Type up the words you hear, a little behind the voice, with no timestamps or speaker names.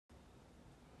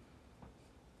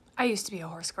I used to be a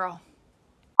horse girl.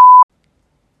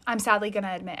 I'm sadly going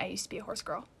to admit I used to be a horse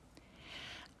girl.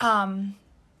 I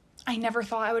never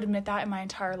thought I would admit that in my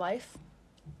entire life.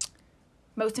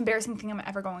 Most embarrassing thing I'm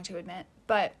ever going to admit.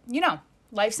 But,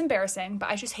 life's embarrassing, but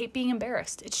I just hate being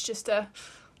embarrassed. It's just a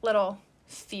little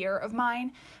fear of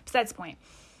mine. Besides the point.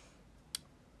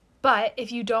 But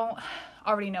if you don't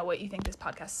already know what you think this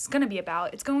podcast is going to be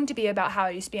about, it's going to be about how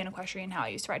I used to be an equestrian and how I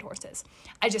used to ride horses.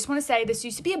 I just want to say this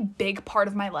used to be a big part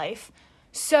of my life.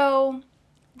 So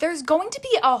there's going to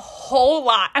be a whole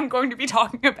lot I'm going to be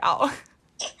talking about.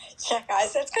 Yeah,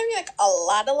 guys, it's going to be like a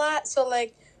lot. So,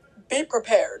 like, be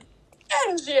prepared.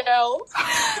 NGL.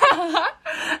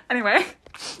 Anyway,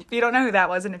 if you don't know who that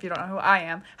was and if you don't know who I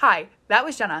am, hi, that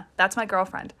was Jenna. That's my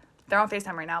girlfriend. They're on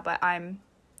FaceTime right now, but I'm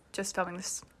just filming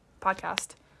this podcast.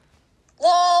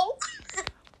 Lol.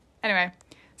 Anyway,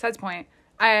 besides the point,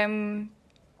 I'm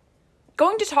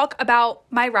going to talk about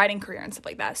my riding career and stuff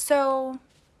like that. So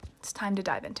it's time to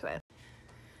dive into it.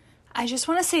 I just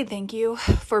want to say thank you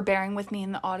for bearing with me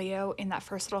in the audio in that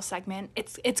first little segment.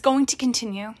 It's going to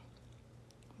continue,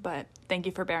 but thank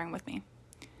you for bearing with me.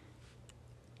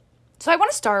 So I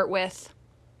want to start with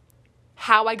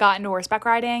how I got into horseback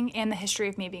riding and the history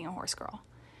of me being a horse girl.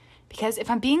 Because if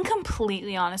I'm being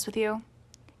completely honest with you,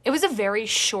 it was a very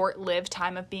short-lived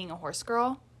time of being a horse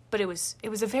girl, but it was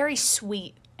a very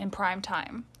sweet and prime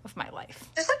time of my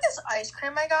life. There's like this ice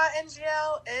cream I got,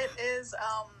 NGL. It is,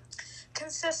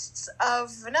 consists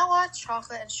of vanilla,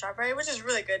 chocolate, and strawberry, which is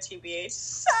really good, TBH.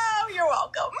 So, you're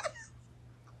welcome.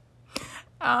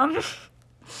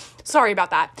 Sorry about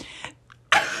that.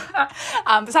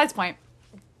 Besides the point.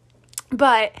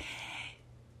 But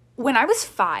when I was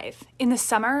 5, in the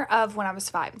summer of when I was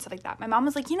 5 and stuff like that, my mom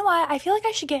was like, you know what? I feel like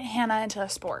I should get Hannah into a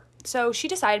sport. So she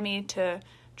decided me to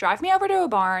drive me over to a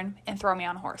barn and throw me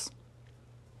on a horse.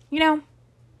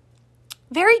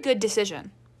 Very good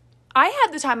decision. I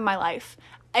had the time of my life.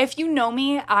 If you know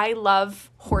me, I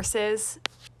love horses.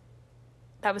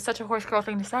 That was such a horse girl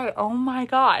thing to say. Oh my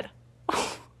God.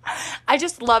 I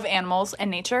just love animals and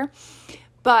nature.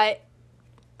 But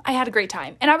I had a great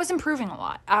time. And I was improving a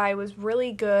lot. I was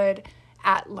really good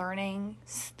at learning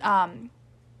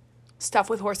stuff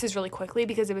with horses really quickly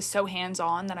because it was so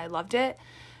hands-on that I loved it.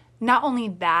 Not only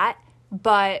that,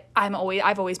 but I've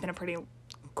always been a pretty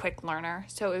quick learner.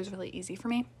 So it was really easy for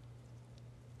me.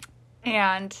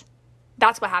 And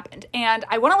that's what happened. And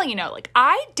I want to let you know,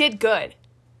 I did good.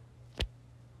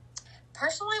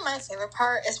 Personally, my favorite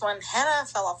part is when Hannah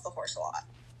fell off the horse a lot.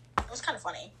 It was kind of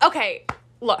funny. Okay,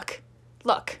 look.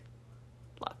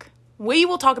 We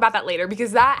will talk about that later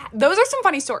because those are some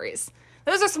funny stories.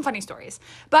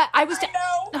 But I was... know.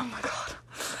 Oh my God.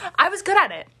 I was good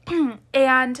at it.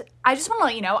 And I just want to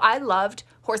let you know, I loved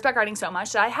horseback riding so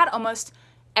much that I had almost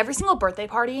every single birthday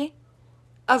party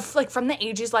of, from the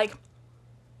ages,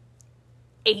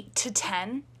 8 to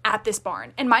 10 at this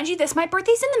barn. And mind you, my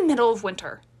birthday's in the middle of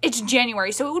winter. It's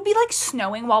January, so it would be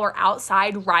snowing while we're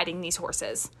outside riding these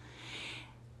horses.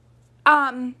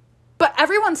 But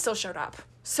everyone still showed up.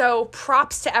 So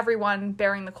props to everyone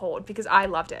bearing the cold because I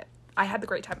loved it. I had a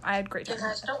great time. You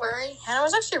guys, don't worry. Hannah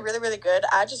was actually really, really good.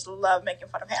 I just love making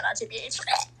fun of Hannah, TBH.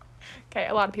 Okay,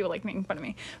 a lot of people like making fun of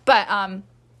me. But,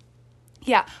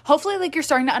 yeah, hopefully, you're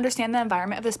starting to understand the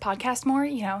environment of this podcast more.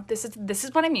 This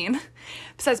is what I mean.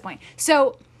 Besides the point.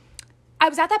 So, I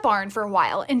was at that barn for a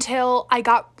while until I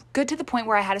got good to the point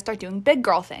where I had to start doing big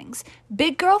girl things.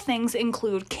 Big girl things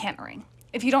include cantering.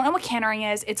 If you don't know what cantering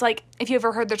is, it's if you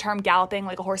ever heard the term galloping,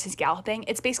 a horse is galloping,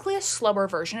 it's basically a slower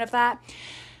version of that.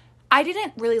 I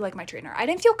didn't really like my trainer. I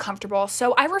didn't feel comfortable,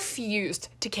 so I refused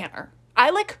to canter.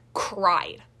 I,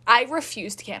 cried. I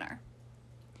refused to canter.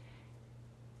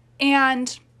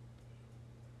 And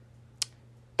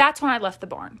that's when I left the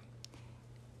barn.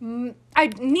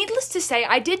 Needless to say,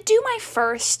 I did do my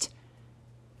first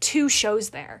 2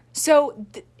 shows there. So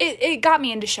it got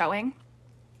me into showing.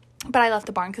 But I left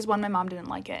the barn because 1, my mom didn't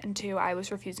like it, and 2, I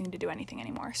was refusing to do anything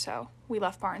anymore. So we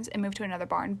left barns and moved to another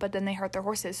barn, but then they hurt their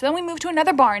horses. So then we moved to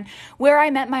another barn where I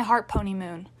met my heart pony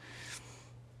Moon.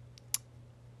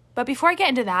 But before I get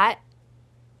into that,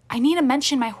 I need to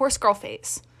mention my horse girl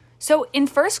phase. So in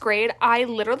 1st grade, I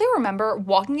literally remember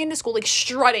walking into school,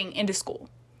 strutting into school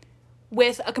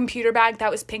with a computer bag that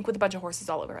was pink with a bunch of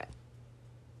horses all over it.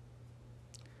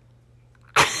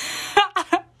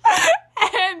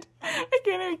 And I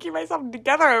can't even keep myself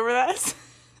together over this.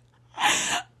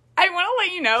 I want to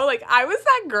let you know, I was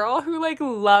that girl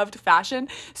who, loved fashion.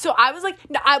 So I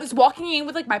was walking in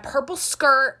with, my purple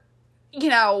skirt,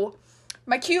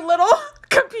 my cute little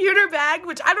computer bag,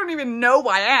 which I don't even know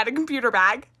why I had a computer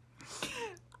bag.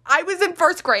 I was in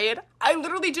 1st grade. I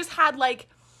literally just had,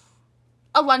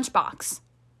 a lunchbox.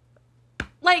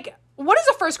 Like, what is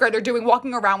a first grader doing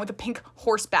walking around with a pink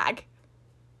horse bag?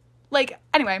 Like,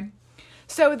 anyway,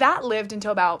 so that lived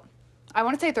until about, I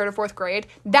want to say 3rd or 4th grade.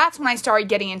 That's when I started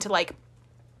getting into, like,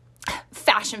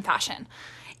 fashion.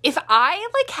 If I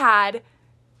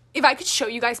could show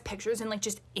you guys pictures and, like,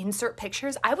 just insert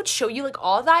pictures, I would show you, like,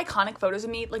 all the iconic photos of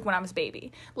me, like, when I was a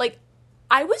baby. Like,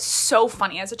 I was so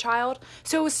funny as a child.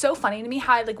 So it was so funny to me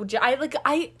how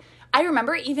I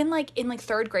remember even, like, in, like,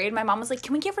 3rd grade, my mom was like,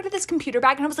 can we get rid of this computer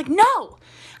bag? And I was like, no,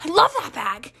 I love that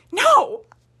bag. No.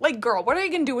 Like, girl, what are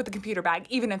you going to do with the computer bag,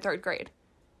 even in 3rd grade?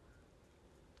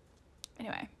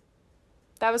 Anyway,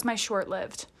 that was my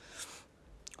short-lived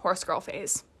horse girl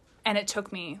phase. And it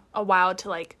took me a while to,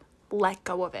 like, let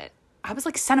go of it. I was,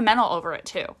 like, sentimental over it,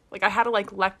 too. Like, I had to,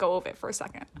 like, let go of it for a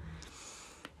second.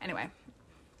 Anyway,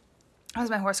 that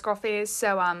was my horse girl phase.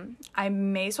 So, I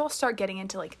may as well start getting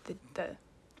into, like,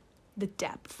 the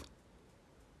depth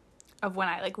of when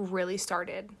I, like, really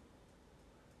started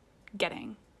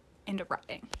getting into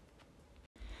riding.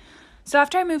 So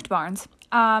after I moved barns,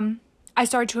 I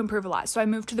started to improve a lot. So I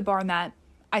moved to the barn that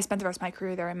I spent the rest of my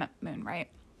career there in Moon, right?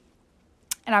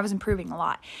 And I was improving a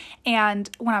lot. And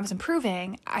when I was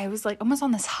improving, I was like almost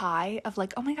on this high of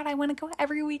like, oh my God, I want to go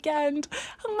every weekend.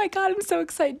 Oh my God, I'm so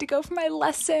excited to go for my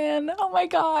lesson. Oh my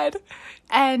God.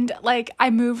 And like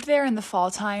I moved there in the fall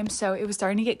time, so it was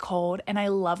starting to get cold. And I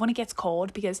love when it gets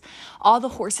cold because all the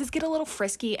horses get a little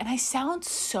frisky. And I sound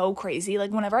so crazy.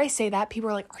 Like whenever I say that, people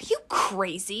are like, are you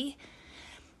crazy?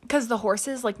 Because the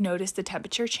horses like notice the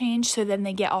temperature change, so then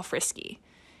they get all frisky.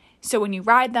 So when you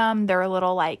ride them, they're a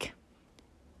little like,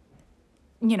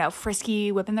 you know,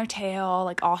 frisky, whipping their tail,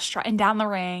 like all strutting down the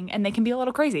ring, and they can be a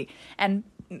little crazy. And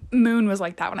Moon was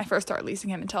like that when I first started leasing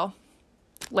him until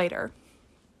later.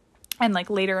 And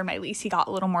like later in my lease, he got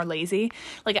a little more lazy.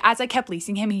 Like as I kept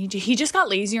leasing him, he just got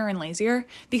lazier and lazier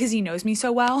because he knows me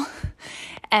so well.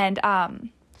 And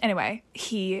anyway,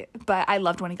 but I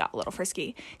loved when he got a little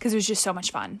frisky because it was just so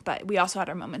much fun. But we also had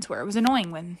our moments where it was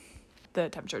annoying when the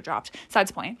temperature dropped.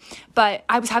 Besides the point. But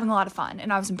I was having a lot of fun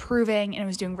and I was improving and it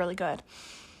was doing really good.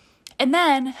 And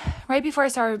then right before I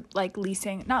started like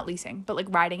not leasing, but like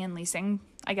riding and leasing,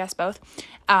 I guess both,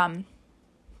 I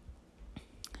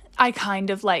kind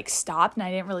of like stopped and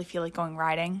I didn't really feel like going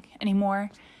riding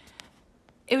anymore.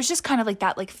 It was just kind of like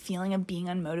that like feeling of being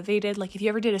unmotivated. Like if you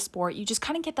ever did a sport, you just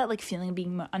kind of get that like feeling of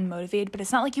being unmotivated, but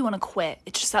it's not like you want to quit.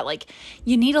 It's just that like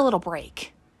you need a little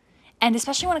break. And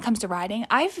especially when it comes to riding,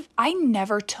 I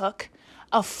never took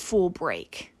a full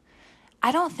break.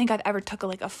 I don't think I've ever took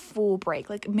a full break.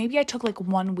 Like maybe I took like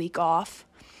 1 week off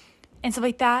and stuff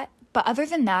like that. But other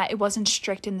than that, it wasn't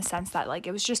strict in the sense that like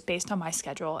it was just based on my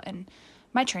schedule. And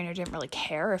my trainer didn't really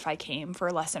care if I came for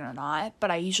a lesson or not,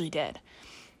 but I usually did.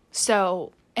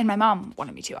 So, and my mom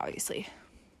wanted me to, obviously.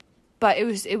 But it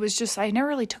was just, I never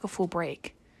really took a full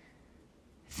break.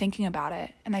 Thinking about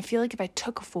it, and I feel like if I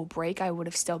took a full break, I would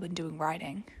have still been doing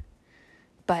riding.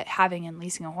 But having and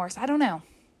leasing a horse, I don't know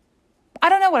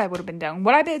what I would have been doing.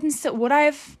 Would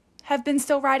I have been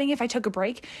still riding if I took a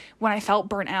break when I felt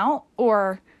burnt out?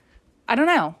 Or I don't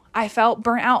know. I felt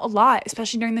burnt out a lot,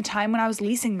 especially during the time when I was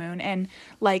leasing Moon, and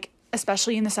like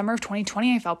especially in the summer of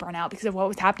 2020, I felt burnt out because of what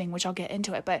was happening, which I'll get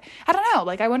into it. But I don't know.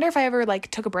 Like I wonder if I ever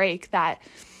like took a break that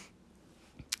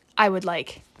I would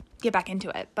like get back into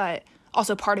it. But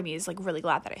also, part of me is, like, really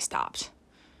glad that I stopped.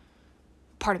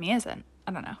 Part of me isn't.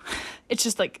 I don't know. It's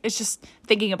just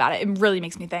thinking about it. It really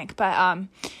makes me think. But,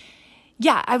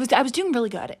 yeah, I was doing really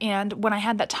good. And when I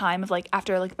had that time of, like,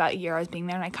 after, like, about a year I was being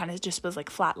there and I kind of just was, like,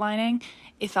 flatlining,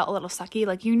 it felt a little sucky.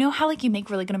 Like, you know how, like, you make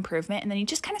really good improvement and then you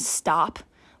just kind of stop?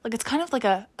 Like, it's kind of like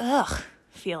a, ugh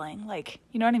feeling. Like,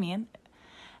 you know what I mean?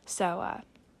 So,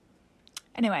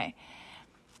 anyway.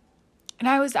 And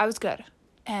I was good.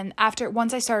 And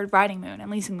once I started riding Moon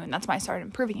and leasing Moon, that's when I started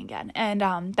improving again.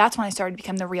 And that's when I started to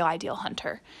become the real ideal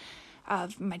hunter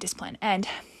of my discipline. And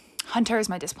hunter is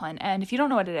my discipline. And if you don't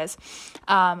know what it is,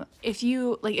 if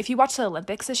you watch the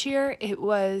Olympics this year,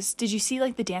 did you see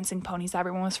like the dancing ponies that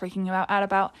everyone was freaking out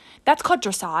about? That's called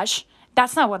dressage.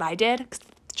 That's not what I did.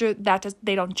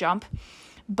 They don't jump,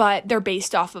 but they're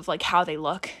based off of like how they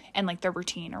look and like their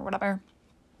routine or whatever.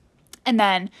 And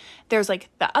then there's, like,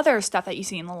 the other stuff that you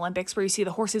see in the Olympics where you see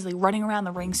the horses, like, running around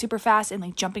the ring super fast and,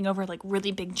 like, jumping over, like,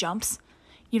 really big jumps.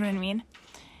 You know what I mean?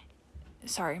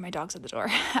 Sorry, my dog's at the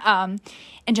door. And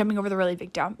jumping over the really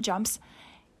big jumps.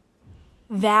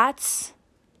 That's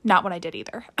not what I did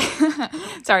either.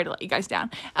 Sorry to let you guys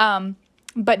down.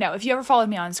 But no, if you ever followed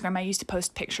me on Instagram, I used to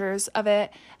post pictures of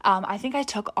it. I think I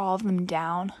took all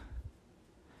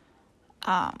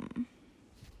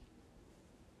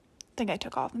think I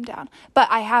took all of them down. But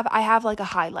I have like a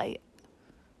highlight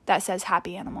that says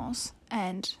happy animals.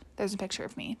 And there's a picture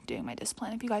of me doing my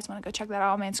discipline. If you guys want to go check that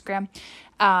out on my Instagram,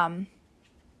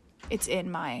 it's in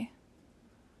my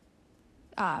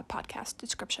podcast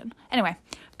description. Anyway,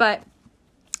 but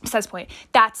besides the point,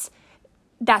 that's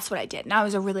what I did. And I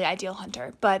was a really ideal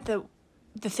hunter. But the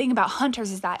thing about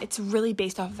hunters is that it's really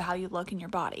based off of how you look in your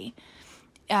body.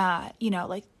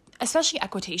 Like, especially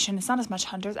equitation, it's not as much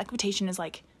hunters. Equitation is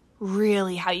like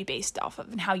really how you based off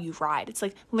of and how you ride. It's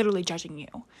like literally judging you.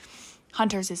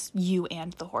 Hunters is you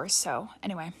and the horse. So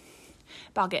anyway,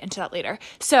 but I'll get into that later.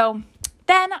 So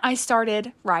then I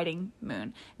started riding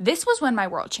Moon. This was when my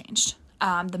world changed.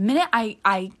 The minute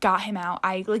I got him out,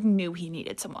 I like knew he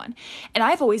needed someone. And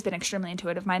I've always been extremely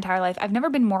intuitive my entire life. I've never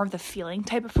been more of the feeling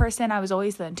type of person. I was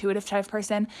always the intuitive type of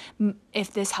person.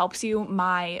 If this helps you,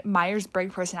 my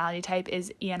Myers-Briggs personality type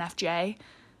is ENFJ.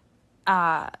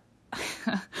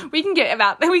 We can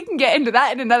get into that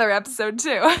in another episode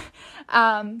too.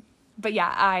 But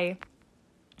yeah, I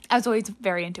was always a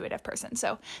very intuitive person.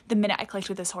 So the minute I clicked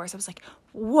with this horse, I was like,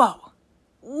 whoa,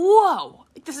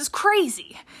 like, this is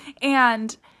crazy.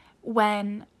 And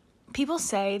when people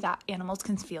say that animals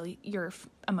can feel your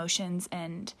emotions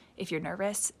and if you're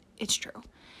nervous, it's true.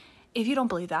 If you don't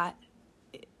believe that,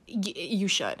 you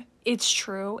should. It's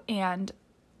true. And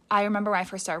I remember when I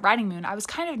first started riding Moon, I was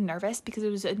kind of nervous because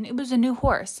it was a new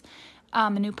horse, a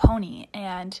new pony.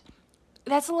 And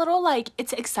that's a little like,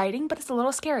 it's exciting, but it's a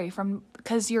little scary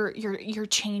because you're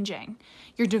changing,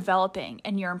 you're developing,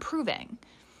 and you're improving.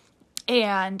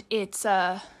 And it's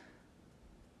a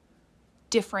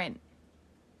different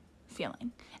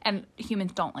feeling. And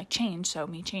humans don't like change, so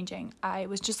me changing, I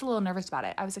was just a little nervous about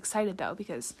it. I was excited, though,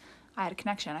 because I had a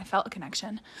connection. I felt a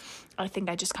connection. I think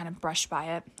I just kind of brushed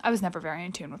by it. I was never very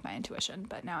in tune with my intuition,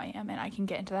 but now I am, and I can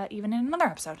get into that even in another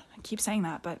episode. I keep saying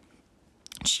that, but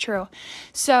it's true.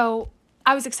 So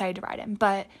I was excited to ride him,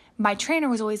 but my trainer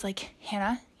was always like,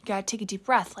 Hannah, you gotta take a deep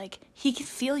breath. Like, he can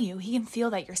feel you. He can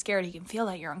feel that you're scared. He can feel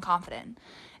that you're unconfident. And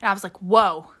I was like,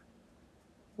 whoa.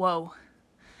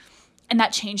 And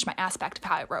that changed my aspect of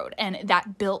how I rode. And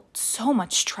that built so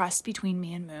much trust between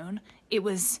me and Moon. It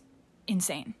was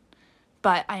insane.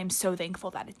 But I am so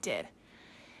thankful that it did.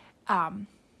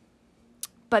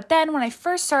 But then when I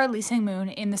first started leasing Moon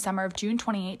in the summer of June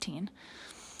 2018,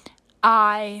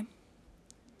 I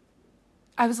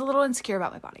was a little insecure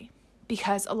about my body.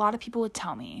 Because a lot of people would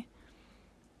tell me,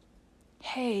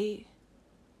 hey,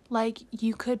 like,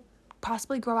 you could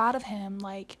possibly grow out of him.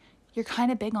 Like, you're kind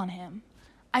of big on him.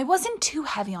 I wasn't too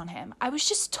heavy on him. I was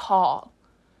just tall.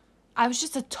 I was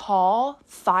just a tall,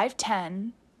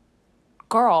 5'10"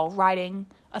 girl riding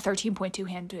a 13.2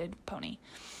 handed pony.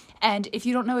 And if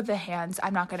you don't know the hands,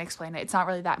 I'm not going to explain it. It's not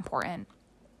really that important.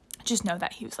 Just know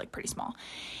that he was like pretty small.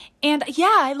 And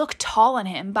yeah, I looked tall on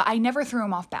him, but I never threw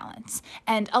him off balance.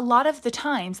 And a lot of the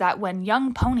times that when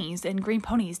young ponies and green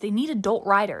ponies, they need adult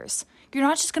riders. You're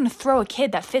not just going to throw a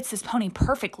kid that fits this pony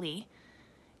perfectly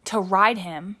to ride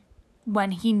him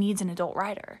when he needs an adult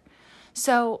rider.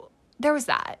 So there was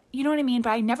that. You know what I mean?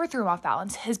 But I never threw him off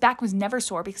balance. His back was never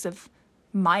sore because of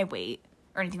my weight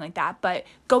or anything like that. But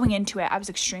going into it, I was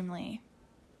extremely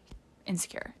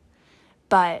insecure.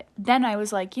 But then I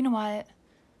was like, you know what?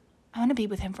 I want to be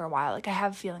with him for a while. Like, I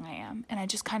have a feeling I am. And I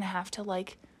just kind of have to,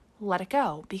 like, let it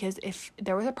go. Because if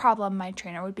there was a problem, my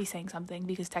trainer would be saying something.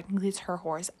 Because technically it's her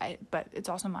horse. But it's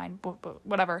also mine. But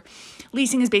whatever.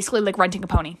 Leasing is basically like renting a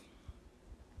pony.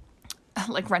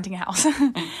 Like renting a house.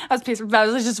 I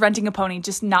was just renting a pony,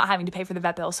 just not having to pay for the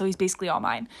vet bill. So he's basically all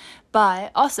mine.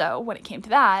 But also, when it came to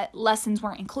that, lessons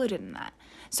weren't included in that.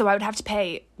 So I would have to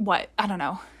pay, a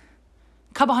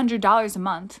couple $100s a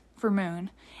month for Moon.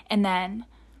 And then,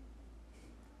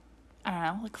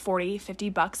 like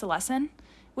 $40-$50 a lesson,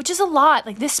 which is a lot.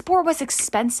 Like, this sport was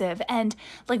expensive. And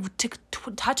like, to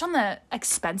touch on the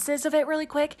expenses of it really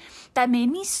quick, that made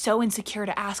me so insecure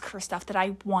to ask for stuff that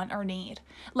I want or need.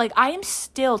 Like, I am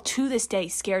still to this day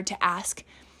scared to ask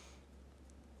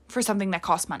for something that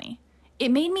costs money. It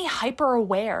made me hyper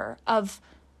aware of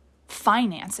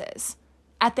finances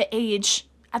at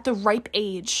the ripe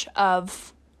age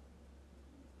of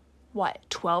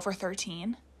 12 or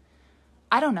 13.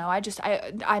 I don't know.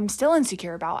 I'm still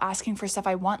insecure about asking for stuff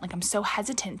I want. Like, I'm so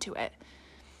hesitant to it.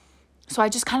 So I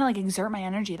just kind of like exert my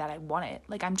energy that I want it.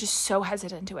 Like, I'm just so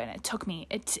hesitant to it. And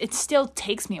it still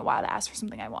takes me a while to ask for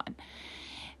something I want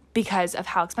because of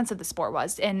how expensive the sport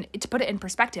was. And to put it in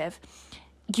perspective,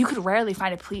 you could rarely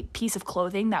find a piece of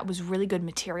clothing that was really good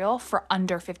material for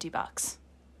under $50.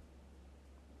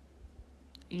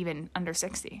 Even under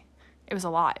 60. It was a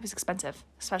lot. It was expensive,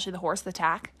 especially the horse, the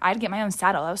tack. I had to get my own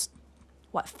saddle. That was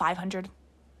 $500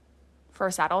 for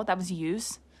a saddle that was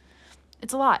used.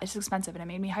 It's a lot. It's expensive, and it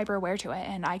made me hyper aware to it.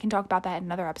 And I can talk about that in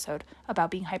another episode about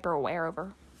being hyper aware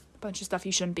over a bunch of stuff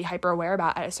you shouldn't be hyper aware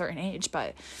about at a certain age,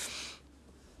 but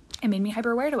it made me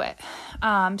hyper aware to it.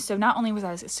 So not only was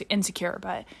I insecure,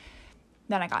 but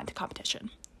then I got into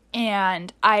competition.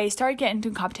 And I started getting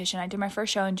into competition. I did my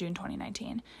first show in June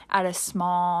 2019 at a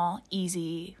small,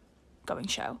 easy going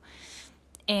show.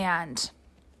 And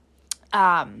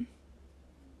I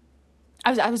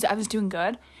was doing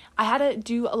good. I had to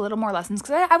do a little more lessons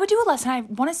because I would do a lesson, I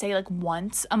want to say like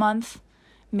once a month,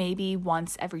 maybe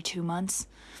once every 2 months.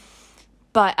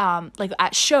 But like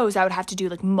at shows, I would have to do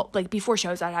like before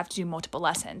shows, I'd have to do multiple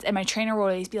lessons. And my trainer would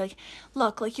always be like,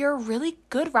 look, like you're a really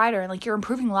good rider and like you're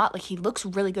improving a lot. Like he looks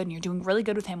really good and you're doing really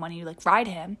good with him when you like ride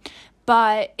him.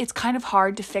 But it's kind of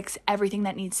hard to fix everything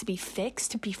that needs to be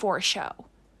fixed before a show.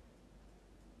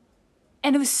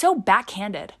 And it was so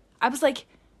backhanded. I was like,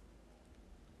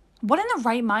 what in the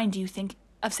right mind do you think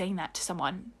of saying that to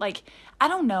someone? Like, I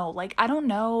don't know. Like, I don't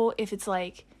know if it's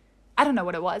like, I don't know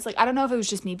what it was. Like, I don't know if it was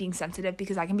just me being sensitive,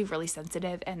 because I can be really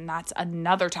sensitive, and that's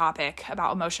another topic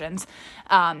about emotions.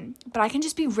 But I can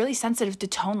just be really sensitive to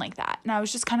tone like that. And I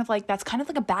was just kind of like, that's kind of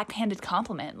like a backhanded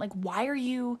compliment. Like, why are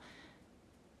you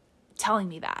telling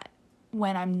me that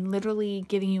when I'm literally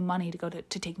giving you money to go to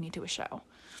take me to a show?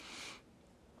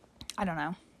 I don't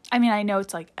know. I mean, I know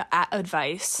it's like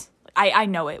advice. I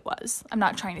know it was. I'm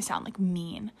not trying to sound like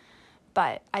mean,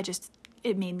 but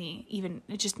it made me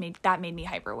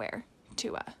hyper aware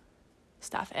to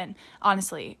stuff. And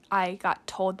honestly, I got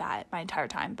told that my entire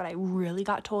time, but I really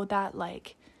got told that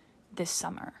like this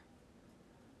summer.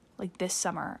 Like this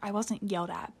summer, I wasn't yelled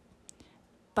at,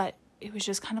 but it was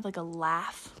just kind of like a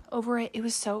laugh over it.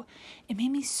 It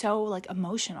made me so like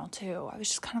emotional too. I was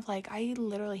just kind of like, I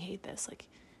literally hate this. Like,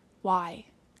 why?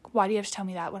 Why do you have to tell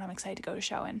me that when I'm excited to go to a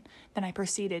show? And then I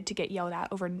proceeded to get yelled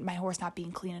at over my horse not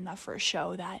being clean enough for a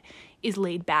show that is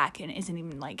laid back and isn't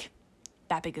even like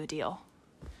that big of a deal.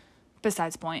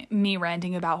 Besides the point, me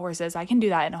ranting about horses, I can do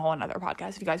that in a whole another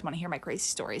podcast if you guys want to hear my crazy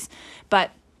stories.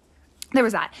 But there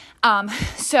was that.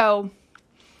 So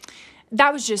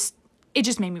that was it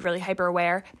just made me really hyper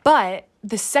aware. But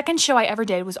the second show I ever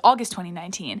did was August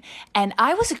 2019, and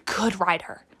I was a good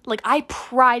rider. Like, I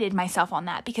prided myself on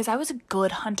that because I was a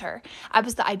good hunter. I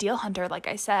was the ideal hunter, like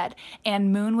I said,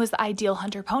 and Moon was the ideal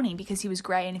hunter pony because he was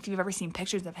gray, and if you've ever seen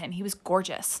pictures of him, he was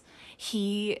gorgeous.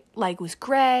 He, like, was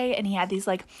gray, and he had these,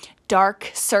 like, dark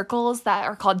circles that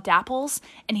are called dapples,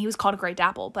 and he was called a gray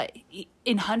dapple, but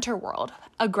in hunter world,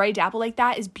 a gray dapple like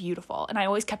that is beautiful, and I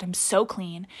always kept him so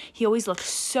clean. He always looked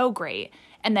so great,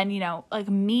 and then, you know, like,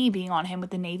 me being on him with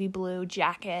the navy blue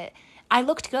jacket, I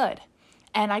looked good.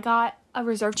 And I got a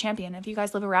reserve champion. If you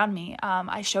guys live around me,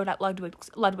 I showed at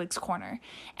Ludwig's Corner,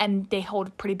 and they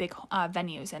hold pretty big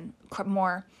venues and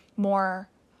more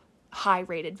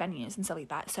high-rated venues and stuff like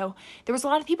that. So there was a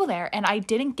lot of people there, and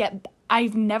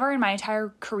I've never in my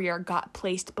entire career got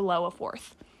placed below a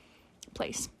 4th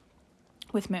place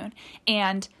with Moon.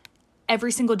 And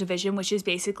every single division, which is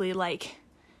basically like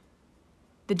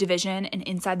the division, and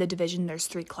inside the division there's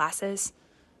 3 classes.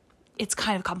 It's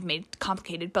kind of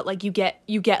complicated, but like you get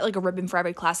like a ribbon for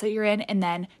every class that you're in, and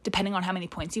then depending on how many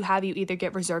points you have, you either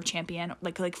get reserve champion,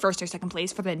 like first or second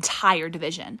place for the entire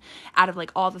division out of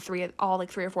like all 3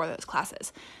 or 4 of those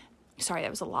classes. Sorry, that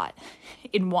was a lot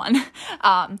in one.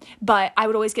 But I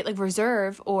would always get like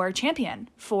reserve or champion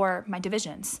for my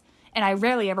divisions, and I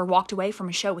rarely ever walked away from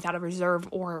a show without a reserve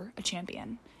or a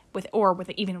champion,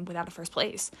 even without a first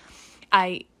place.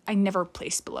 I never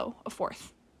placed below a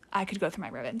 4th. I could go through my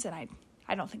ribbons, and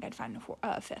I don't think I'd find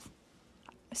a 5th.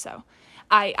 So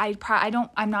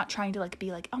I'm not trying to like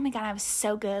be like, oh my God, I was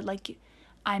so good. Like,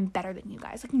 I'm better than you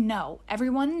guys. Like, no,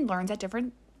 everyone learns at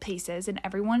different paces, and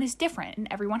everyone is different, and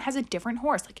everyone has a different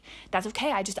horse. Like, that's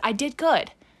okay. I did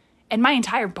good, and my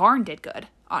entire barn did good,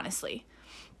 honestly.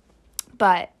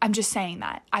 But I'm just saying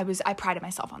that I prided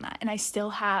myself on that, and I still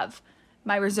have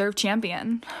my reserve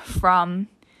champion from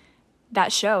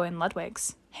that show in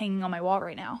Ludwig's hanging on my wall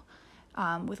right now,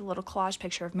 with a little collage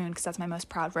picture of Moon, because that's my most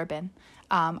proud ribbon.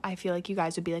 I feel like you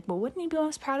guys would be like, well, wouldn't you be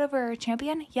most proud of her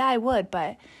champion? Yeah, I would,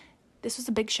 but this was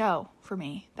a big show for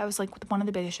me. That was like one of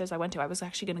the biggest shows I went to. I was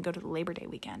actually going to go to the Labor Day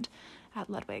weekend at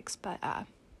Ludwig's, but I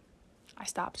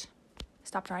stopped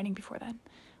riding before then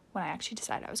when I actually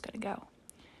decided I was going to go,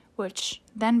 which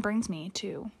then brings me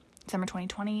to summer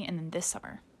 2020 and then this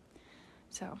summer.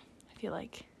 So I feel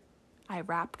like I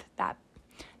wrapped that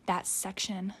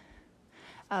section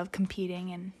of competing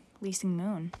and leasing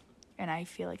Moon, and I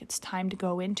feel like it's time to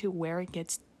go into where it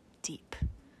gets deep.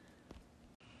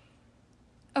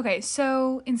 Okay,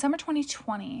 so in summer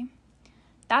 2020,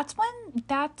 that's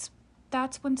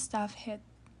when stuff hit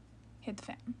the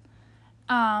fan.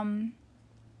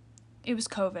 It was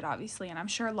COVID, obviously, and I'm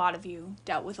sure a lot of you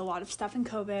dealt with a lot of stuff in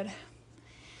COVID.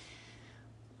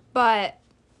 But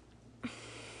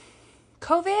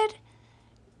COVID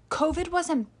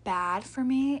wasn't bad for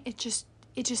me. It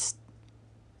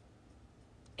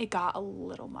got a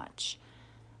little much.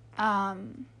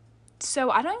 So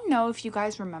I don't know if you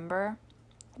guys remember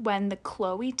when the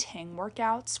Chloe Ting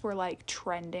workouts were like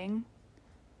trending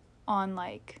on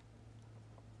like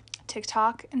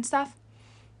TikTok and stuff.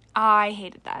 I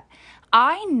hated that.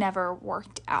 I never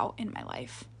worked out in my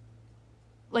life,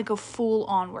 like a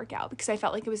full-on workout, because I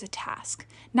felt like it was a task.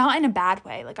 Not in a bad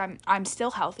way. Like I'm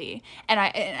still healthy, and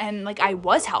I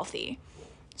was healthy.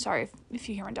 Sorry if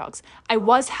you hear my dogs. I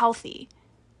was healthy,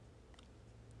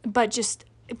 but just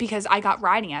because I got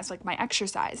riding as like my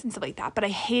exercise and stuff like that. But I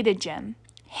hated gym,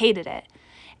 hated it,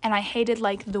 and I hated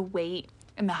like the weight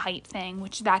and the height thing,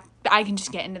 which that I can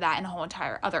just get into that in a whole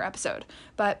entire other episode.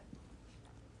 But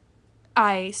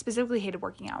I specifically hated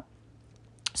working out.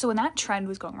 So when that trend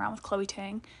was going around with Chloe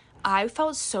Ting, I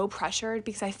felt so pressured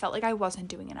because I felt like I wasn't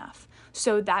doing enough.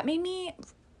 So that made me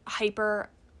hyper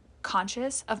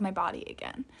conscious of my body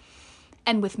again.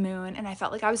 And with Moon, and I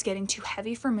felt like I was getting too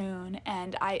heavy for Moon,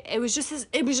 and it was just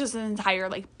an entire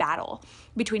like battle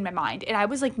between my mind. And I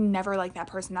was like never like that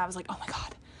person that was like, oh my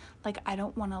God, like I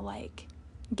don't want to like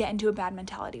get into a bad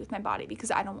mentality with my body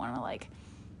because I don't want to like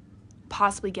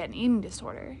possibly get an eating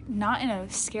disorder. Not in a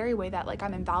scary way that like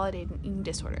I'm invalidating eating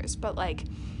disorders, but like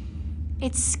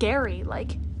it's scary,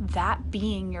 like that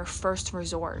being your first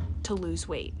resort to lose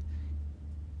weight.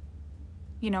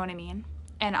 You know what I mean?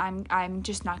 And I'm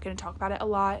just not going to talk about it a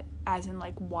lot, as in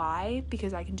like why,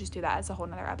 because I can just do that as a whole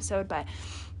nother episode. But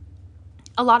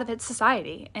a lot of it's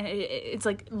society, and it's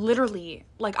like literally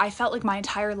like I felt like my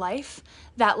entire life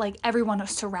that like everyone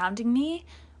surrounding me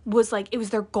was like, it was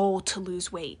their goal to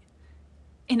lose weight.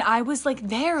 And I was like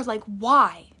there, like,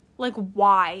 why? Like,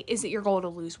 why is it your goal to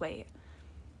lose weight?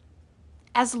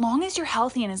 As long as you're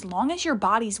healthy and as long as your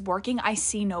body's working, I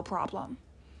see no problem.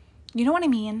 You know what I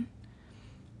mean?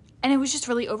 And it was just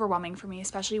really overwhelming for me,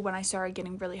 especially when I started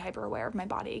getting really hyper aware of my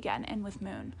body again and with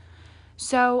Moon.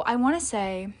 So I want to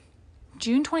say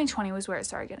June 2020 was where it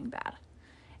started getting bad.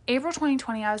 April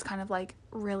 2020, I was kind of like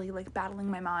really like battling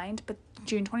my mind, but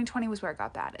June 2020 was where it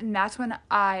got bad. And that's when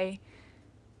I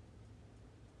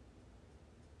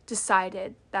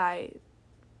decided that I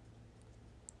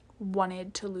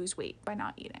wanted to lose weight by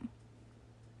not eating.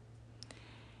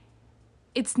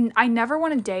 I never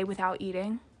went a day without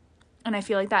eating, and I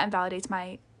feel like that invalidates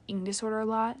my eating disorder a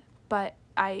lot, but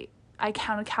I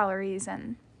counted calories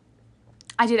and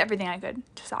I did everything I could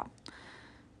to stop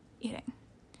eating.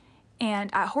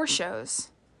 And at horse shows,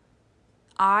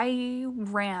 I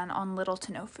ran on little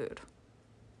to no food.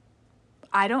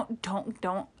 I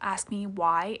don't ask me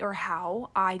why or how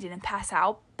I didn't pass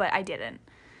out, but I didn't.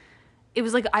 It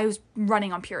was like I was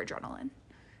running on pure adrenaline.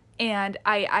 And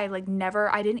I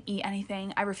didn't eat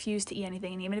anything. I refused to eat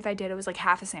anything. And even if I did, it was like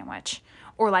half a sandwich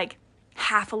or like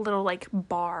half a little like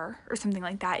bar or something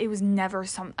like that. It was never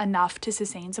enough to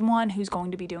sustain someone who's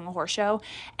going to be doing a horse show.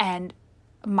 And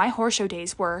my horse show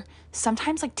days were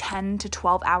sometimes like 10 to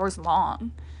 12 hours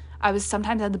long. I was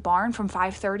sometimes at the barn from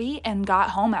 5:30 and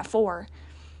got home at 4.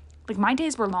 Like my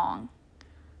days were long.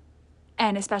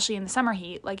 And especially in the summer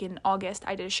heat, like in August,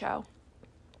 I did a show.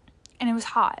 And it was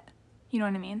hot. You know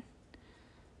what I mean?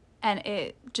 And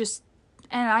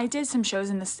I did some shows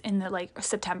in the like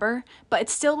September, but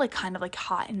it's still like kind of like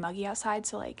hot and muggy outside.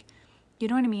 So like, you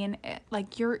know what I mean?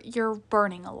 Like you're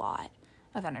burning a lot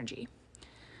of energy.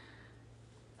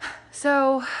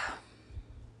 So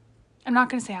I'm not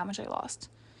going to say how much I lost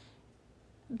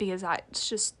because that's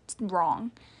just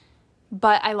wrong,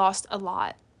 but I lost a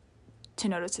lot to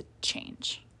notice a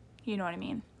change. You know what I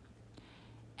mean?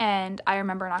 And I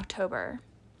remember in October,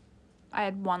 I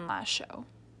had one last show.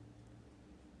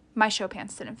 My show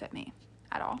pants didn't fit me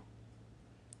at all.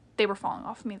 They were falling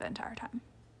off of me the entire time.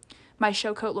 My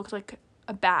show coat looked like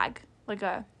a bag, like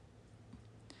a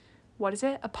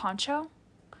poncho?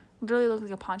 Literally looked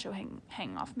like a poncho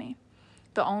hanging off me.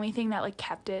 The only thing that like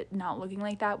kept it not looking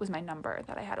like that was my number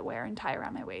that I had to wear and tie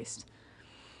around my waist.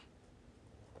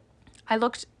 I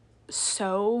looked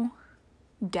so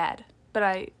dead, but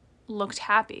I looked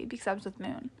happy because I was with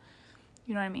Moon.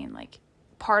 You know what I mean? Like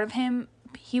part of him,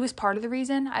 he was part of the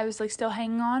reason I was like still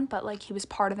hanging on, but like he was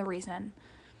part of the reason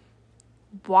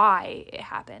why it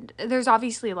happened. There's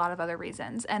obviously a lot of other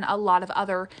reasons and a lot of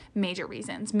other major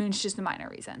reasons. Moon's just a minor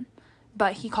reason,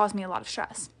 but he caused me a lot of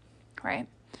stress, right?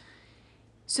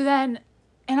 So then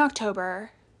in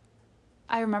October,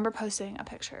 I remember posting a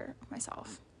picture of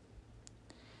myself.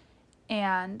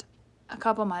 And a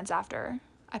couple months after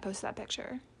I posted that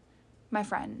picture, my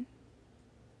friend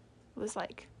was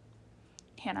like,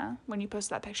 Hannah, when you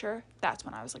posted that picture, that's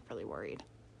when I was like really worried.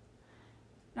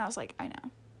 And I was like, I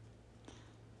know.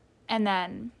 And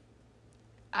then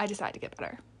I decided to get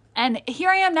better. And here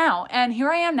I am now.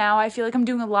 I feel like I'm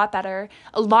doing a lot better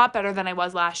than I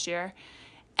was last year.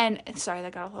 And sorry,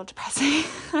 that got a little depressing.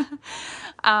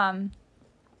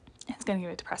 It's going to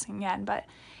get depressing again, but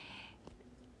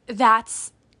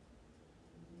that's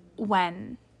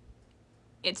when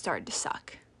it started to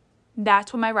suck.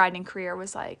 That's when my riding career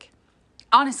was like,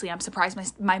 honestly, I'm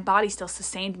surprised my body still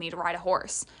sustained me to ride a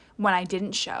horse when I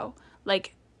didn't show.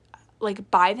 Like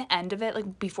by the end of it,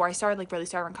 like before I started, like really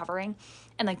started recovering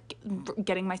and like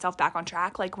getting myself back on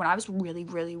track, like when I was really,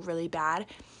 really, really bad,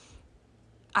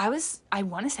 I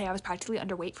want to say I was practically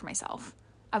underweight for myself.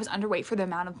 I was underweight for the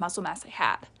amount of muscle mass I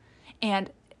had. And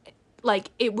like,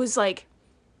 it was like,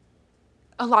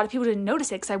 a lot of people didn't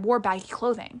notice it because I wore baggy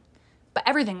clothing, but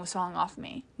everything was falling off of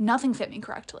me. Nothing fit me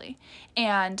correctly.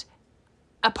 And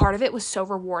a part of it was so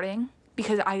rewarding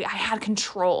because I had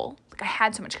control. Like I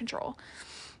had so much control.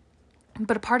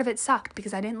 But a part of it sucked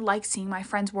because I didn't like seeing my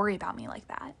friends worry about me like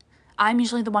that. I'm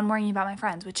usually the one worrying about my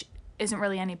friends, which isn't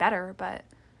really any better, but,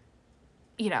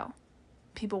 you know,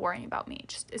 people worrying about me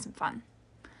just isn't fun.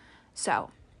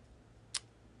 So,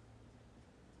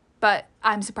 but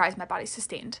I'm surprised my body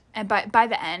sustained. And by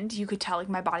the end, you could tell like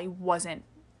my body wasn't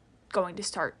going to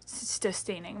start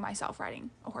sustaining myself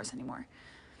riding a horse anymore.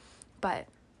 But,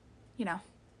 you know,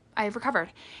 I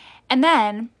recovered. And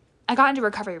then I got into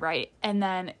recovery, right? And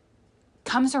then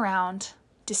comes around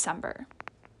December.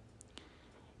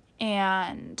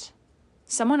 And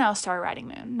someone else started riding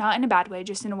Moon. Not in a bad way,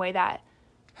 just in a way that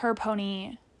her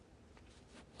pony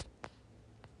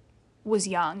was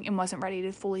young and wasn't ready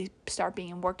to fully start being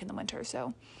in work in the winter.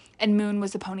 So, and Moon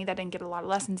was the pony that didn't get a lot of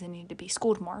lessons and needed to be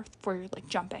schooled more for like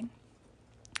jumping.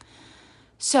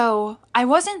 So I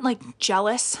wasn't like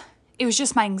jealous. It was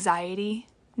just my anxiety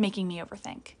making me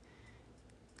overthink.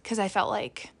 Because I felt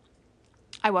like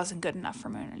I wasn't good enough for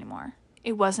Moon anymore.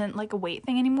 It wasn't like a weight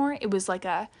thing anymore. It was like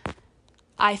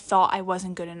I thought I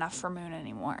wasn't good enough for Moon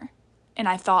anymore. And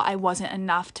I thought I wasn't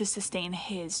enough to sustain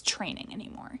his training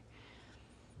anymore.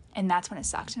 And that's when it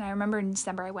sucked. And I remember in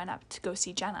December I went up to go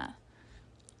see Jenna.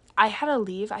 I had to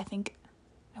leave, I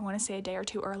want to say a day or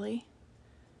two early.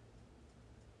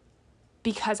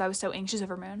 Because I was so anxious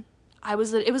over Moon. It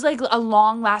was like a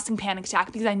long-lasting panic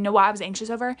attack because I know what I was anxious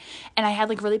over. And I had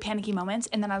like really panicky moments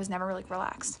and then I was never like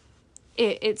relaxed.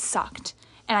 It sucked.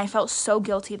 And I felt so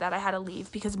guilty that I had to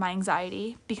leave because of my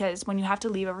anxiety. Because when you have to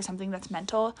leave over something that's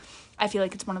mental, I feel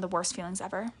like it's one of the worst feelings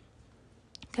ever.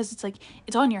 Because it's like,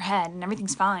 it's all in your head and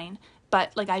everything's fine.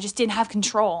 But like, I just didn't have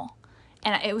control.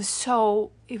 And it was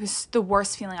the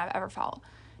worst feeling I've ever felt.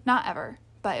 Not ever,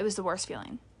 but it was the worst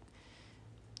feeling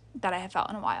that I had felt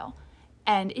in a while.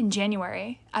 And in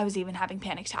January, I was even having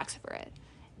panic attacks over it.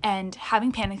 And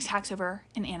having panic attacks over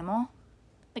an animal,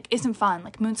 like, isn't fun.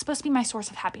 Like, Moon's supposed to be my source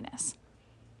of happiness.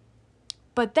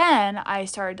 But then I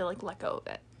started to, like, let go of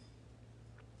it.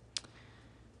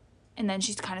 And then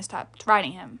she's kind of stopped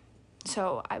riding him.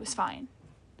 So I was fine.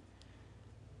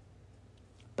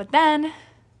 But then,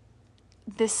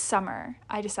 this summer,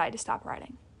 I decided to stop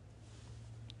riding.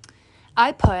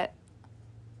 I put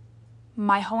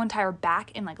my whole entire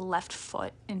back and, like, left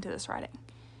foot into this riding.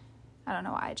 I don't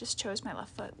know why I just chose my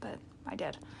left foot, but I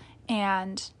did.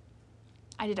 And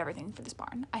I did everything for this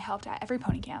barn. I helped at every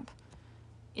pony camp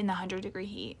in the 100-degree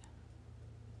heat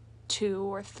 2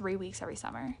 or 3 weeks every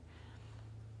summer.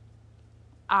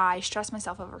 I stressed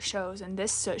myself over shows, and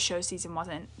this show season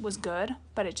was good,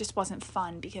 but it just wasn't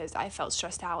fun because I felt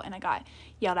stressed out and I got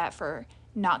yelled at for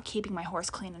not keeping my horse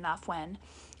clean enough when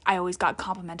I always got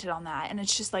complimented on that. And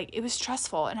it's just like, it was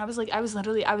stressful. And I was like,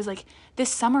 this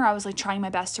summer I was like trying my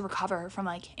best to recover from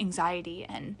like anxiety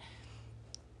and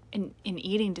an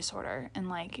eating disorder and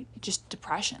like just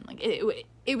depression. Like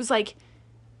it was like,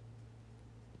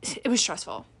 it was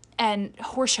stressful. And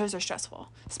horse shows are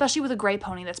stressful, especially with a gray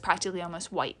pony that's practically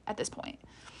almost white at this point.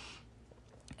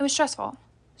 It was stressful.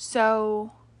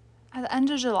 So at the end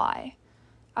of July,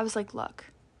 I was like, look,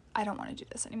 I don't want to do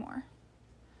this anymore.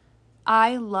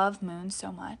 I love Moon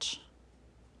so much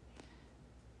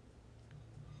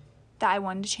that I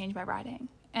wanted to change my riding.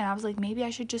 And I was like, maybe I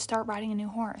should just start riding a new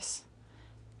horse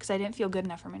because I didn't feel good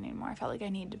enough for Moon anymore. I felt like I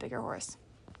needed a bigger horse.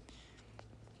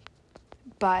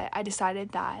 But I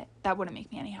decided that wouldn't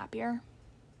make me any happier.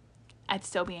 I'd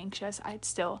still be anxious. I'd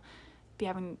still be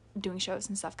doing shows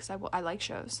and stuff because I like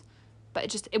shows.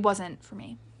 but it wasn't for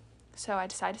me. So I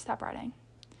decided to stop riding.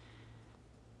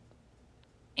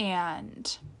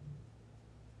 And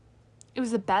it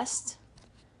was the best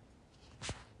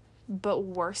but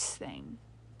worst thing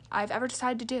I've ever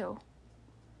decided to do.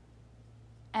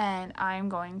 And I'm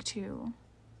going to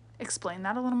explain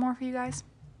that a little more for you guys.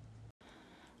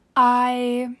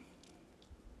 I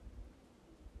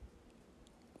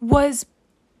was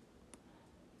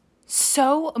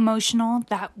so emotional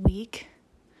that week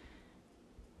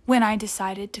when I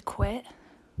decided to quit.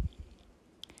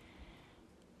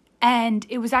 And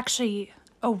it was actually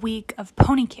a week of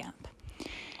pony camp.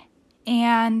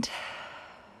 And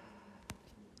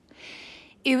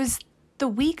it was the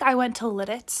week I went to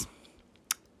Lidditz,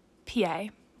 PA,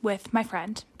 with my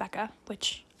friend, Becca,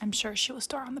 which I'm sure she will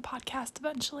star on the podcast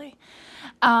eventually.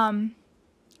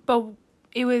 But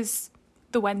it was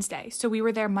the Wednesday. So we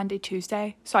were there Monday,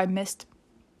 Tuesday. So I missed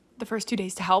the first 2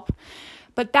 days to help.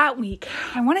 But that week,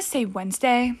 I want to say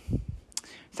Wednesday,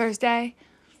 Thursday,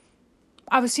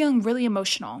 I was feeling really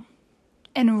emotional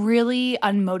and really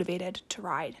unmotivated to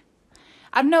ride.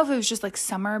 I don't know if it was just like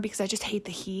summer because I just hate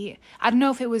the heat. I don't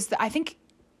know if it was, I think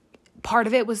part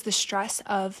of it was the stress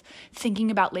of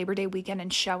thinking about Labor Day weekend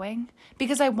and showing,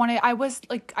 because I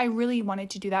really wanted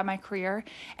to do that in my career,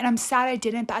 and I'm sad I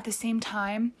didn't, but at the same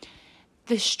time,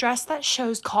 the stress that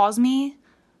shows cause me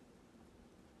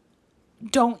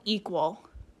don't equal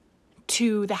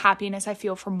to the happiness I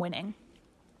feel from winning.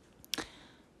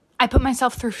 I put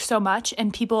myself through so much,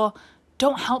 and people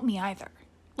don't help me either.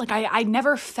 Like, I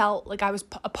never felt like I was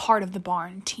a part of the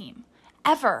barn team,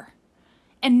 ever.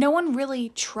 And no one really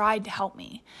tried to help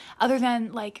me, other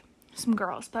than, like, some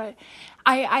girls. But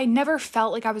I never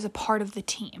felt like I was a part of the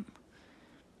team.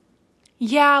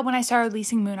 Yeah, when I started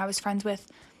leasing Moon, I was friends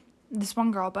with this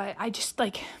one girl. But I just,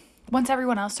 like, once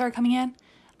everyone else started coming in,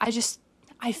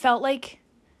 I felt like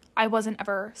I wasn't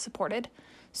ever supported.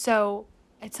 So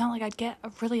it's not like I'd get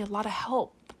really a lot of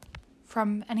help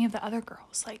from any of the other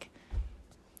girls. Like,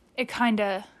 it kind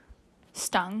of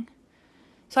stung.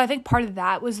 So I think part of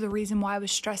that was the reason why I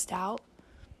was stressed out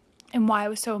and why I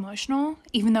was so emotional,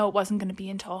 even though it wasn't going to be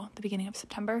until the beginning of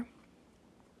September.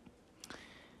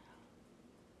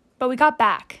 But we got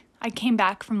back. I came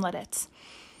back from Lidditz,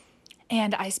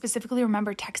 and I specifically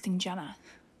remember texting Jenna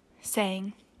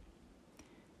saying,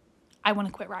 I want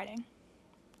to quit riding.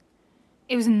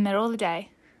 It was in the middle of the day,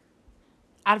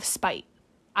 out of spite.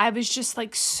 I was just,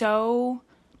 like, so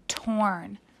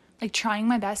torn, like, trying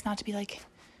my best not to be, like,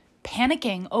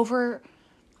 panicking over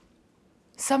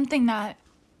something that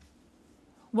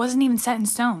wasn't even set in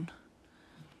stone.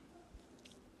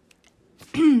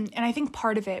 And I think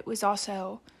part of it was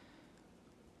also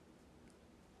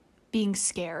being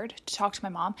scared to talk to my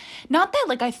mom. Not that,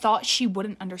 like, I thought she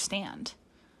wouldn't understand.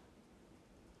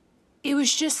 It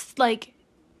was just, like,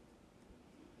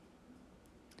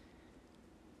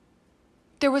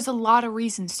 there was a lot of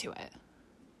reasons to it.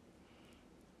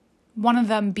 One of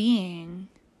them being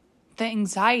the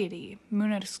anxiety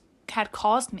Moon had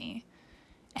caused me,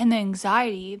 and the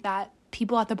anxiety that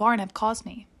people at the barn have caused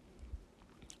me.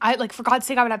 For God's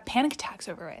sake, I would have panic attacks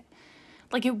over it.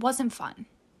 Like, it wasn't fun.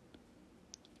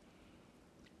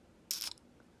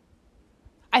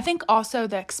 I think also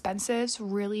the expenses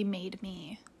really made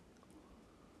me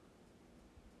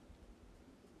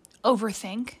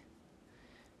overthink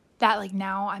that, like,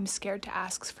 now I'm scared to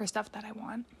ask for stuff that I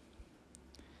want.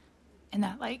 And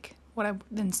that, like,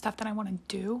 then stuff that I want to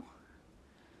do.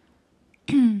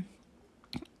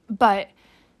 But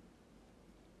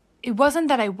it wasn't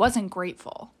that I wasn't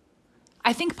grateful.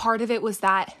 I think part of it was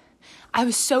that I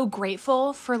was so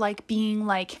grateful for, like, being,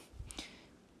 like,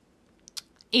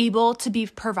 able to be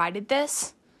provided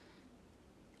this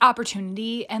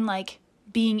opportunity, and, like,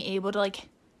 being able to, like,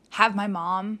 have my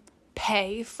mom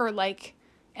pay for, like,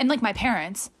 and, like, my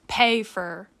parents pay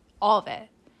for all of it.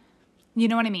 You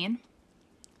know what I mean?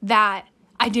 That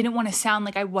I didn't want to sound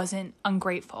like I wasn't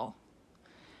ungrateful,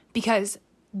 because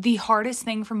the hardest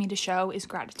thing for me to show is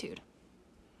gratitude.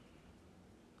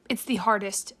 It's the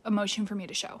hardest emotion for me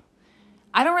to show.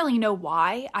 I don't really know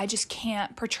why. I just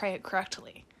can't portray it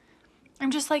correctly.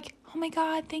 I'm just like, oh my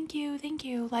God, thank you.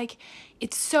 Like,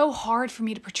 it's so hard for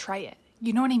me to portray it.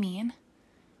 You know what I mean?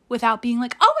 Without being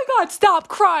like, oh my God, stop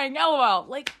crying, LOL.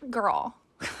 Like, girl.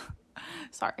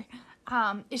 Sorry.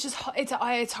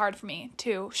 It's hard for me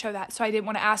to show that. So I didn't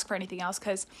want to ask for anything else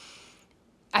because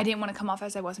I didn't want to come off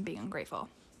as I wasn't being ungrateful.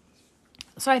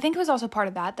 So I think it was also part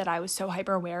of that I was so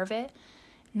hyper aware of it.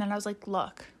 And then I was like,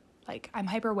 look, like, I'm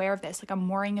hyper aware of this. Like, I'm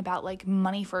worrying about, like,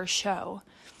 money for a show.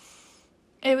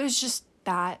 It was just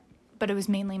that, but it was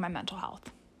mainly my mental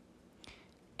health.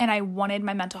 and I wanted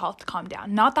my mental health to calm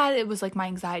down. Not that it was like my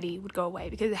anxiety would go away,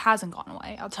 because it hasn't gone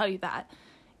away. I'll tell you that.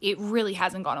 It really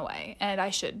hasn't gone away. And I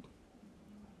should,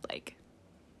 like,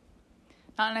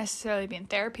 not necessarily be in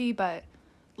therapy, but,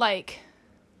 like,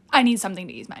 I need something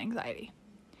to ease my anxiety.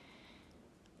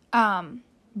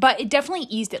 But it definitely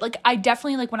eased it. Like, I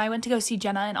definitely, like, when I went to go see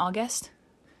Jenna in August,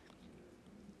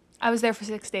 I was there for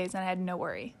 6 days and I had no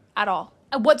worry at all,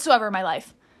 whatsoever in my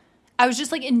life. I was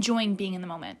just, like, enjoying being in the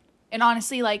moment. And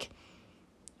honestly, like,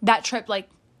 that trip, like,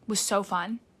 was so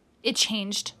fun. It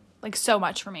changed, like, so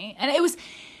much for me. And it was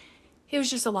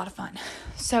just a lot of fun.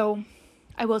 So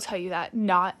I will tell you that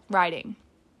not riding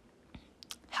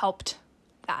helped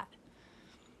that.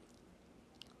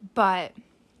 But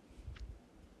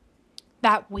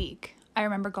that week, I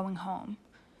remember going home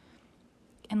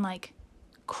and, like,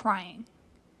 crying.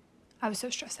 I was so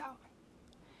stressed out.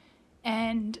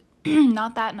 And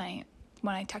not that night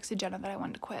when I texted Jenna that I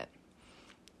wanted to quit.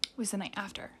 It was the night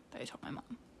after that I told my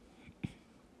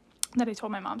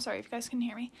mom. Sorry if you guys can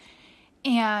hear me.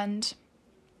 And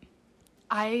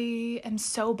I am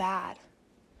so bad.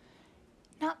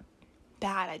 Not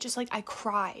bad. I just, like, I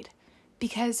cried.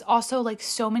 Because also, like,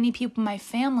 so many people in my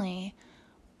family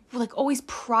were, like, always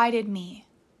prided me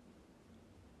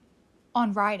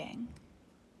on riding.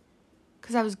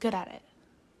 Because I was good at it.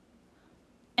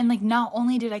 And, like, not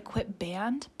only did I quit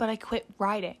band, but I quit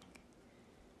riding.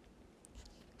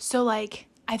 So, like,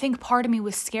 I think part of me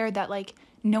was scared that, like,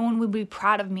 no one would be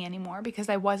proud of me anymore because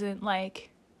I wasn't, like,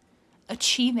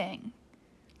 achieving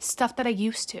stuff that I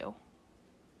used to.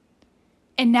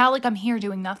 And now, like, I'm here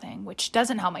doing nothing, which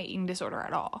doesn't help my eating disorder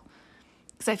at all.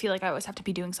 Because I feel like I always have to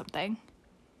be doing something.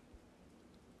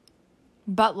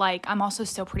 But, like, I'm also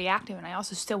still pretty active and I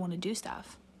also still want to do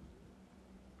stuff.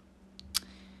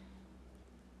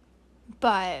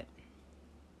 But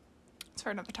it's for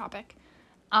another topic.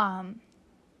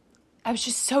 I was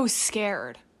just so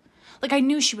scared. Like, I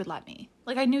knew she would let me.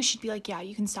 Like, I knew she'd be like, yeah,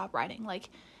 you can stop riding. Like,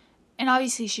 and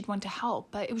obviously she'd want to help,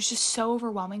 but it was just so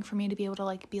overwhelming for me to be able to,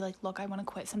 like, be like, look, I want to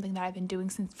quit something that I've been doing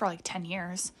for like 10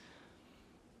 years.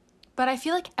 But I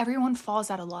feel like everyone falls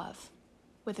out of love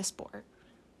with a sport.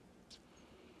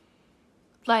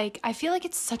 Like, I feel like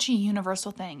it's such a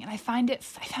universal thing. And I found it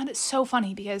so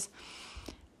funny because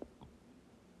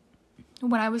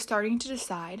when I was starting to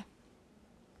decide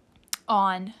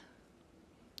on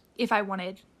if I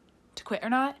wanted to quit or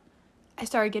not, I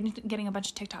started getting a bunch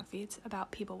of TikTok feeds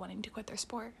about people wanting to quit their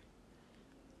sport.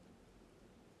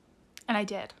 And I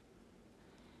did.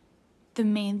 The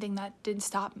main thing that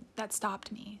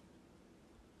stopped me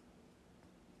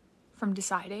from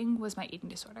deciding was my eating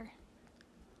disorder.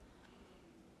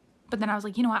 But then I was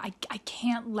like, you know what? I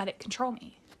can't let it control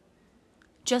me.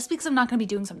 Just because I'm not going to be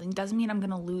doing something doesn't mean I'm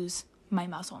going to lose my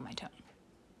muscle and my tone.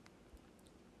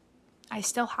 I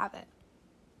still have it.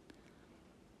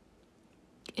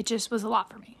 It just was a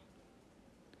lot for me.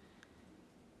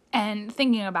 And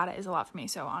thinking about it is a lot for me.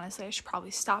 So honestly, I should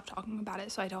probably stop talking about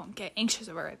it so I don't get anxious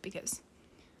over it because,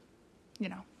 you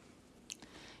know,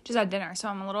 just had dinner. So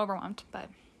I'm a little overwhelmed. But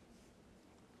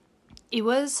it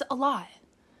was a lot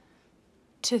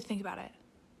to think about it.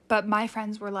 But my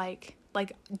friends were like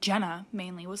Jenna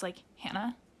mainly was like,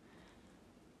 Hannah,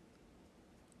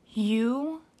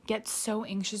 you get so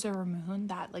anxious over Moon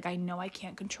that, like, I know I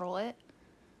can't control it.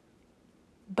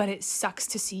 But it sucks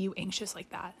to see you anxious like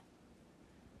that.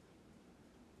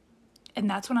 And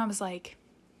that's when I was like,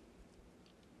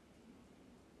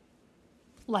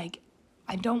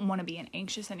 I don't want to be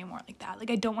anxious anymore like that. Like,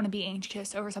 I don't want to be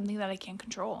anxious over something that I can't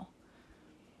control.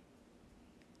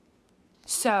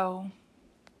 So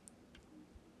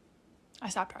I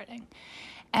stopped riding.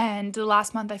 And the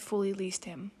last month I fully leased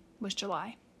him was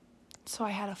July. So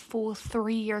I had a full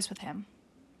 3 years with him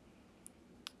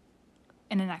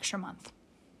in an extra month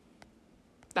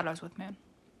that I was with Moon.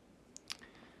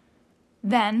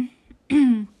 Then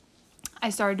I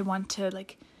started to want to,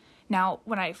 like, now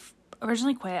when I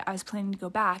originally quit, I was planning to go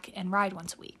back and ride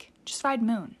once a week. Just ride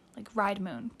Moon,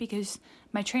 because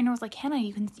my trainer was like, Hannah,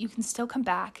 you can still come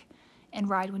back and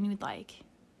ride when you'd like.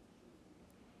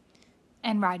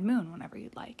 And ride Moon whenever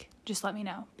you'd like. Just let me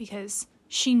know, because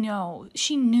she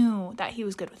knew that he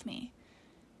was good with me.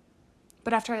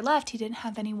 But after I left, he didn't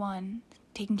have anyone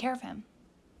taking care of him.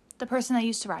 The person that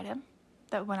used to ride him,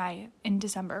 in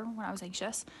December, when I was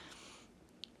anxious,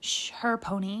 her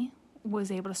pony was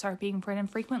able to start being ridden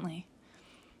frequently.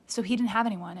 So he didn't have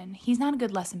anyone, and he's not a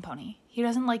good lesson pony. He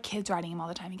doesn't like kids riding him all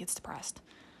the time. He gets depressed.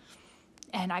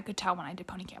 And I could tell when I did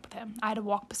pony camp with him. I had to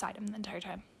walk beside him the entire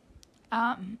time,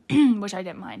 which I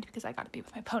didn't mind because I got to be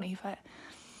with my pony. But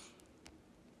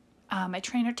my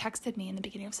trainer texted me in the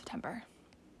beginning of September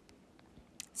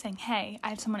saying, hey, I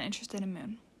have someone interested in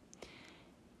Moon.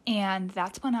 And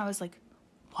that's when I was like,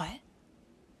 what?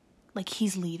 Like,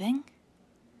 he's leaving?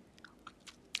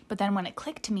 But then when it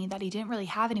clicked to me that he didn't really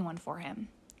have anyone for him,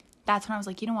 that's when I was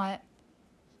like, you know what?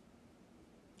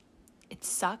 It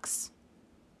sucks,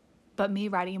 but me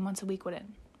riding him once a week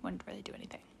wouldn't really do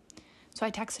anything. So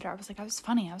I texted her. I was like, I was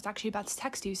actually about to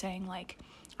text you saying, like,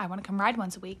 I want to come ride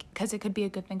once a week because it could be a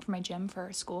good thing for my gym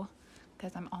for school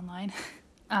because I'm online.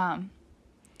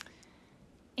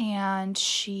 And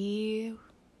she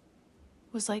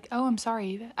was like, oh, I'm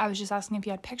sorry. I was just asking if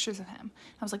you had pictures of him.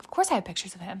 I was like, of course I have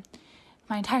pictures of him.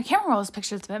 My entire camera roll is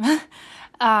pictures of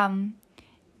him.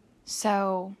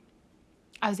 So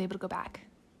I was able to go back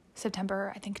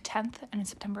September, I think 10th and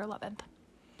September 11th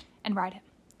and ride him.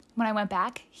 When I went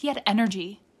back, he had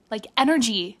energy, like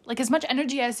as much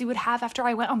energy as he would have after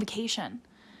I went on vacation.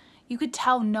 You could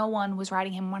tell no one was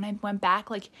riding him when I went back.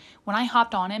 Like, when I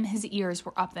hopped on him, his ears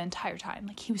were up the entire time.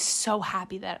 Like, he was so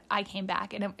happy that I came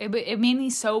back. And it made me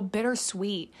so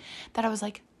bittersweet that I was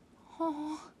like,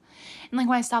 oh. And, like,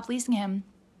 when I stopped leasing him,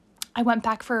 I went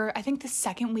back for, I think, the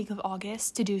second week of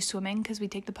August to do swimming because we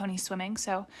take the pony swimming.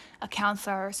 So a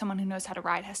counselor or someone who knows how to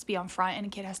ride has to be on front and a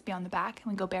kid has to be on the back.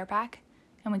 And we go bareback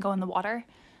and we go in the water.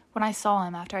 When I saw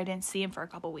him after I didn't see him for a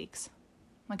couple weeks,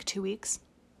 like 2 weeks,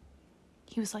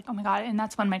 he was like, oh my God. And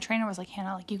that's when my trainer was like,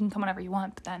 Hannah, like, you can come whenever you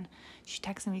want. But then she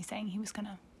texted me saying he was going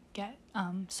to get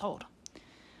sold.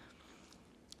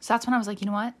 So that's when I was like, you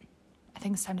know what? I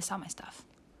think it's time to sell my stuff.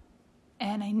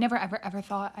 And I never, ever, ever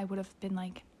thought I would have been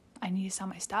like, I need to sell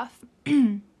my stuff.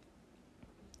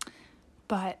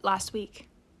 But last week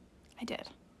I did.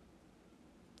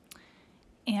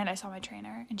 And I saw my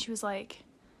trainer and she was like,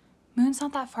 Moon's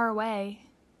not that far away.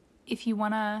 If you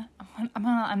want to,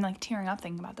 I'm like tearing up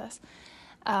thinking about this.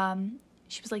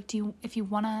 She was like, if you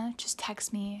want to just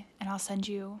text me and I'll send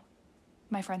you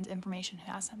my friend's information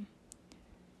who has him.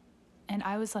 And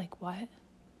I was like, what?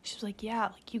 She was like, yeah,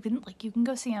 like you can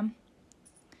go see him.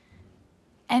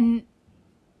 And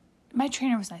my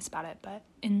trainer was nice about it, but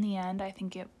in the end, I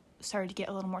think it started to get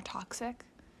a little more toxic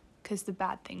because the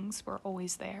bad things were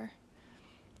always there.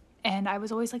 And I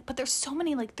was always like, but there's so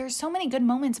many good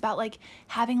moments about like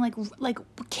having like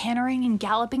cantering and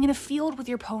galloping in a field with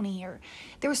your pony, or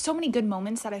there were so many good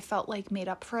moments that I felt like made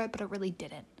up for it, but it really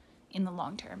didn't in the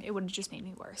long term. It would have just made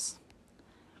me worse.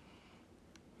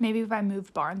 Maybe if I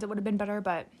moved barns, it would have been better,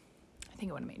 but I think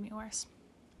it would have made me worse.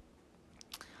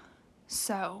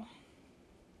 So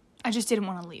I just didn't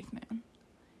want to leave Moon.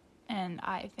 And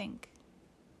I think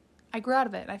I grew out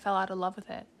of it. I fell out of love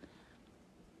with it.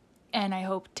 And I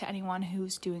hope to anyone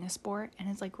who's doing a sport and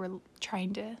is like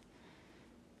trying to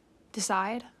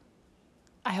decide,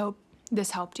 I hope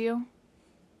this helped you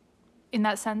in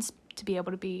that sense to be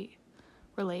able to be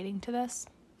relating to this.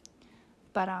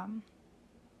 But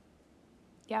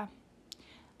yeah,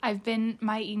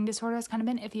 my eating disorder has kind of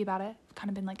been iffy about it. I've kind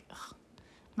of been like, ugh,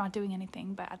 I'm not doing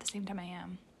anything, but at the same time I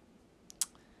am.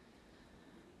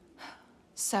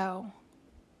 So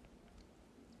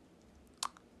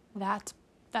that's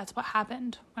what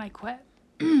happened when I quit.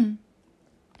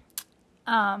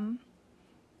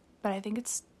 But I think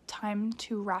it's time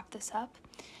to wrap this up.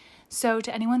 So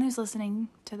to anyone who's listening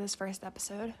to this first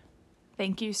episode,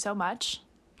 thank you so much.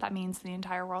 That means the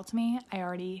entire world to me. I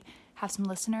already have some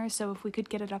listeners, so if we could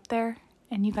get it up there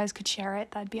and you guys could share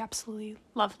it, that'd be absolutely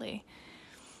lovely.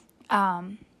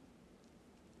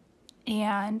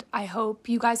 And I hope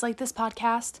you guys like this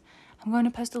podcast. I'm going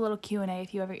to post a little Q&A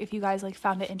if you guys like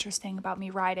found it interesting about me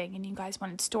riding and you guys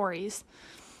wanted stories,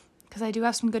 because I do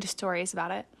have some good stories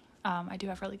about it. I do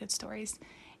have really good stories,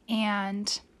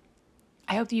 and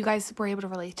I hope that you guys were able to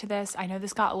relate to this. I know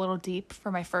this got a little deep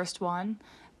for my first one,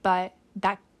 but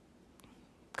that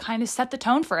kind of set the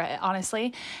tone for it,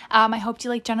 honestly. I hoped you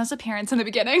liked Jenna's appearance in the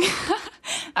beginning.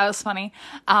 That was funny.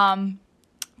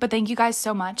 But thank you guys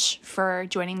so much for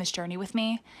joining this journey with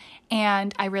me.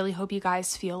 And I really hope you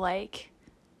guys feel like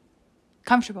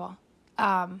comfortable.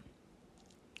 But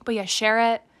yeah,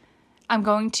 share it. I'm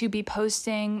going to be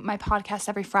posting my podcast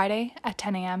every Friday at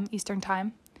 10 a.m. Eastern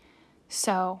time.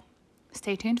 So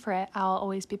stay tuned for it. I'll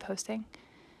always be posting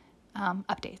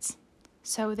updates.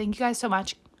 So thank you guys so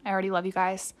much. I already love you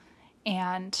guys.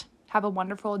 And have a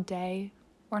wonderful day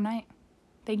or night.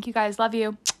 Thank you guys. Love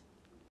you.